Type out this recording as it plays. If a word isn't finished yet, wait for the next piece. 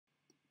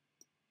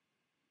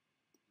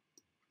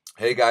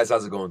Hey guys,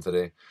 how's it going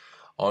today?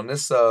 On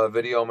this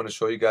video, I'm going to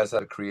show you guys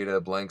how to create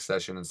a blank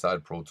session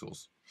inside Pro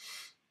Tools.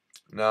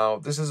 Now,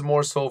 this is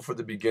more so for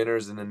the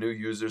beginners and the new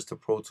users to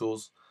Pro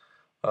Tools.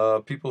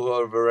 People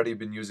who have already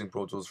been using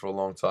Pro Tools for a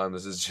long time,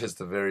 this is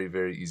just a very,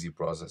 very easy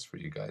process for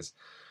you guys.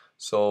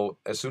 So,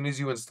 as soon as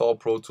you install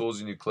Pro Tools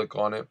and you click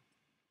on it,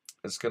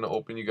 it's going to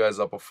open you guys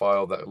up a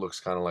file that looks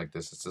kind of like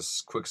this. It's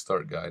a quick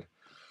start guide.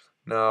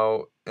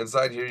 Now,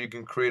 inside here, you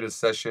can create a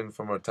session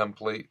from a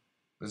template.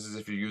 This is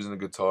if you're using a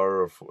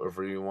guitar or if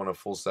you want a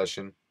full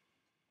session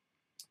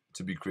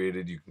to be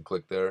created, you can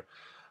click there.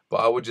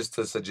 But I would just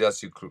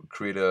suggest you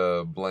create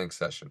a blank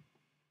session,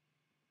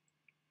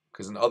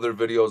 because in other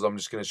videos I'm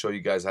just going to show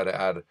you guys how to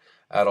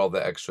add all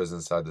the extras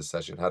inside the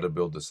session, how to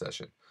build the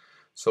session.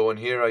 So in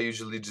here I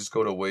usually just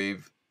go to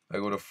wave. I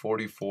go to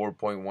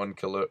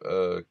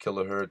 44.1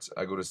 kilohertz.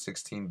 I go to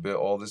 16-bit.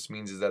 All this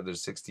means is that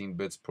there's 16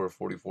 bits per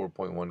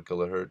 44.1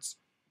 kilohertz.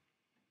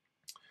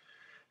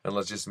 And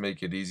let's just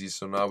make it easy.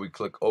 So now we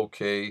click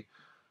OK.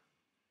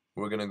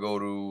 We're going to go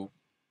to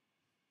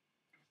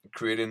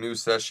create a new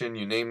session.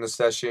 You name the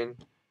session.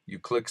 You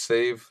click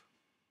save.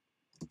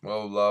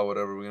 Blah, blah, blah,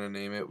 whatever we're going to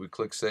name it. We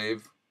click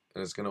save.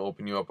 And it's going to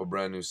open you up a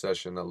brand new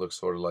session that looks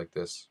sort of like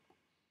this.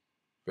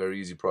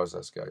 Very easy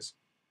process, guys.